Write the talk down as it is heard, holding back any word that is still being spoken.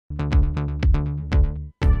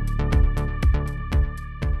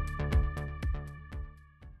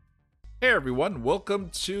Hey everyone,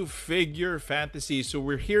 welcome to Figure Fantasy. So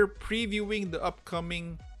we're here previewing the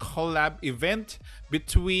upcoming collab event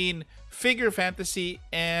between Figure Fantasy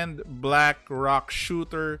and Black Rock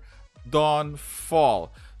Shooter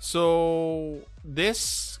Dawnfall. So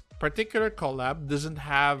this particular collab doesn't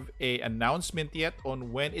have a announcement yet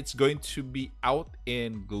on when it's going to be out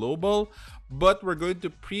in global, but we're going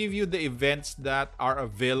to preview the events that are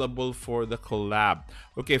available for the collab.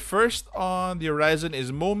 Okay, first on the horizon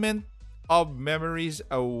is Moment of Memories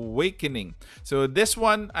Awakening. So this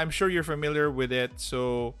one, I'm sure you're familiar with it.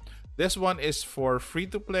 So this one is for free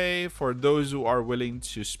to play. For those who are willing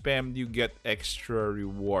to spam, you get extra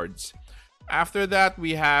rewards. After that,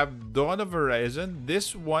 we have Dawn of Horizon.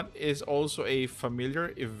 This one is also a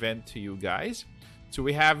familiar event to you guys. So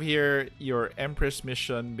we have here your Empress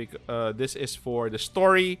mission. This is for the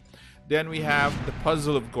story. Then we have the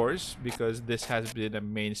puzzle, of course, because this has been a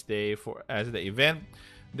mainstay for as the event.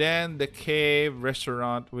 Then the cave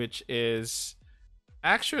restaurant, which is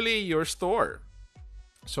actually your store.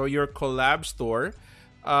 So your collab store.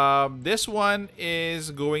 This one is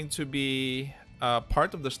going to be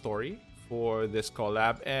part of the story for this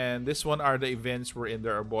collab, and this one are the events wherein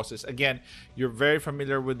there are bosses. Again, you're very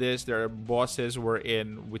familiar with this. There are bosses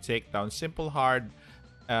wherein we take down simple, hard,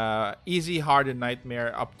 easy, hard, and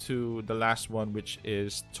nightmare up to the last one, which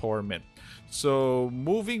is torment. So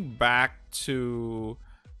moving back to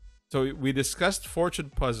we discussed fortune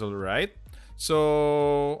puzzle, right?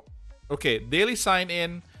 So okay, daily sign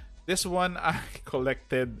in. This one I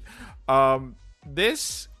collected.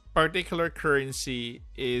 This particular currency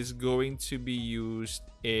is going to be used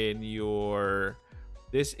in your.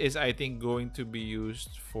 This is, I think, going to be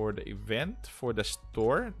used for the event, for the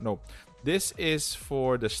store. No, this is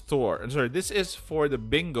for the store. I'm sorry, this is for the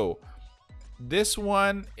bingo. This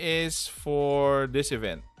one is for this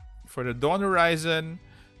event, for the Dawn Horizon.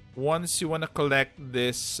 Once you want to collect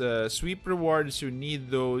this sweep rewards, you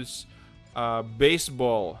need those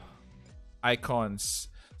baseball icons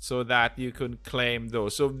so that you can claim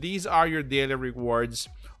those. So these are your daily rewards.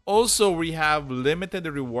 Also, we have limited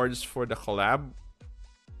rewards for the collab.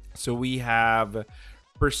 So we have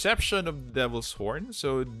Perception of the Devil's Horn.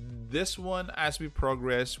 So this one, as we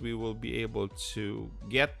progress, we will be able to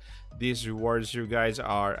get these rewards. You guys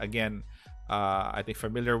are, again, I think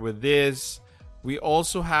familiar with this. We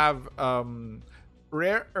also have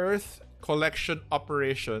Rare Earth Collection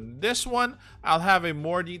Operation. This one, I'll have a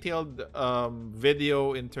more detailed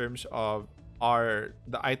video in terms of are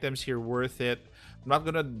the items here worth it. I'm not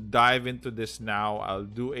gonna dive into this now. I'll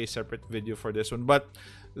do a separate video for this one. But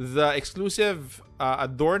the exclusive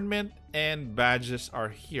adornment and badges are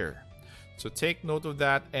here. So take note of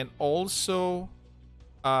that. And also,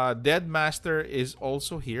 Dead Master is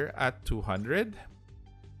also here at 200.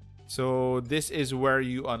 So this is where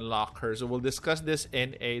you unlock her. So we'll discuss this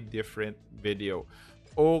in a different video.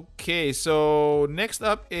 Okay, so next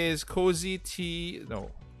up is Cozy Tea.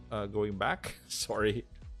 No, going back. Sorry.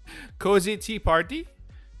 Cozy Tea Party.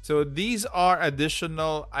 So these are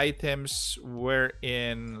additional items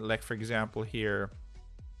wherein, like for example here,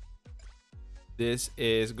 this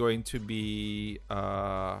is going to be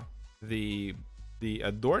the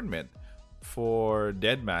adornment for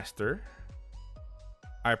Dead Master,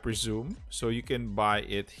 I presume. So you can buy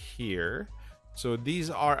it here. So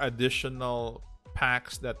these are additional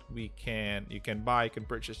packs that you can buy, you can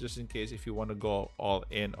purchase just in case if you want to go all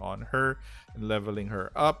in on her and leveling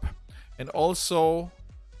her up. And also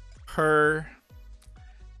her,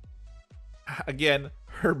 again,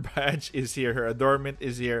 her badge is here, her adornment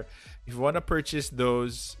is here. If you want to purchase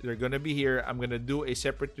those, they're gonna be here. I'm gonna do a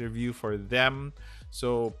separate review for them,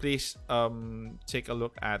 so please take a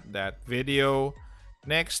look at that video.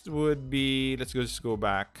 Next would be, let's just go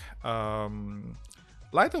back.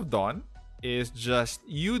 Light of Dawn is just,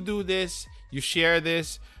 you do this, you share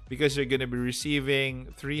this, because you're going to be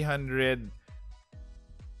receiving 300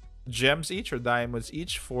 gems each or diamonds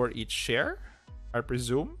each for each share, I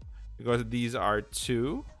presume, because these are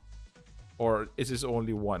two, or is this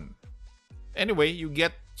only one? Anyway, you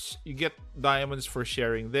get diamonds for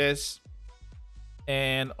sharing this.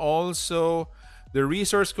 And also the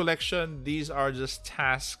resource collection, these are just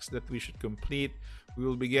tasks that we should complete. We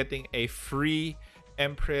will be getting a free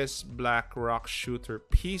Empress Black Rock Shooter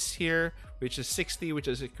piece here, which is 60, which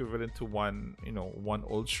is equivalent to one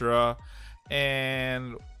Ultra.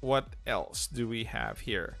 And what else do we have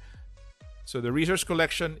here? So the resource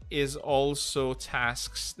collection is also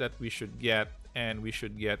tasks that we should get, and we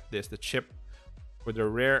should get the chip for the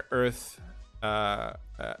Rare Earth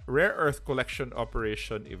Collection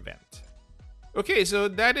Operation event. Okay, so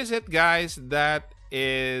that is it, guys. That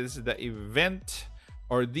is the event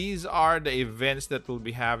or these are the events that we'll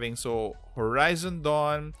be having. So Horizon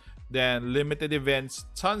Dawn, then limited events,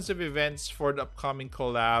 tons of events for the upcoming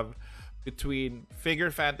collab between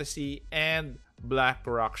Figure Fantasy and Black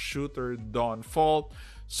Rock Shooter Dawnfall.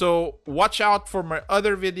 So watch out for my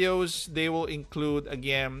other videos. They will include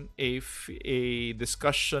again a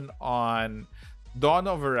discussion on Dawn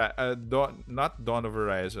of not Dawn of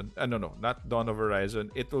Horizon. No, not Dawn of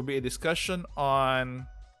Horizon. It will be a discussion on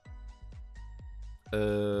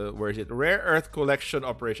where is it? Rare Earth Collection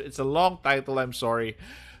Operation. It's a long title. I'm sorry.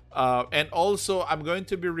 And also, I'm going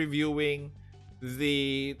to be reviewing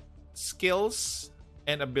the skills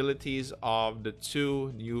and abilities of the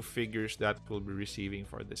 2 new figures that we'll be receiving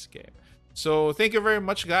for this game. So thank you very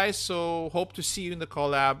much, guys. So hope to see you in the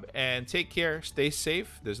collab, and take care, stay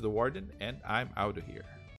safe. This is the Warden, and I'm out of here.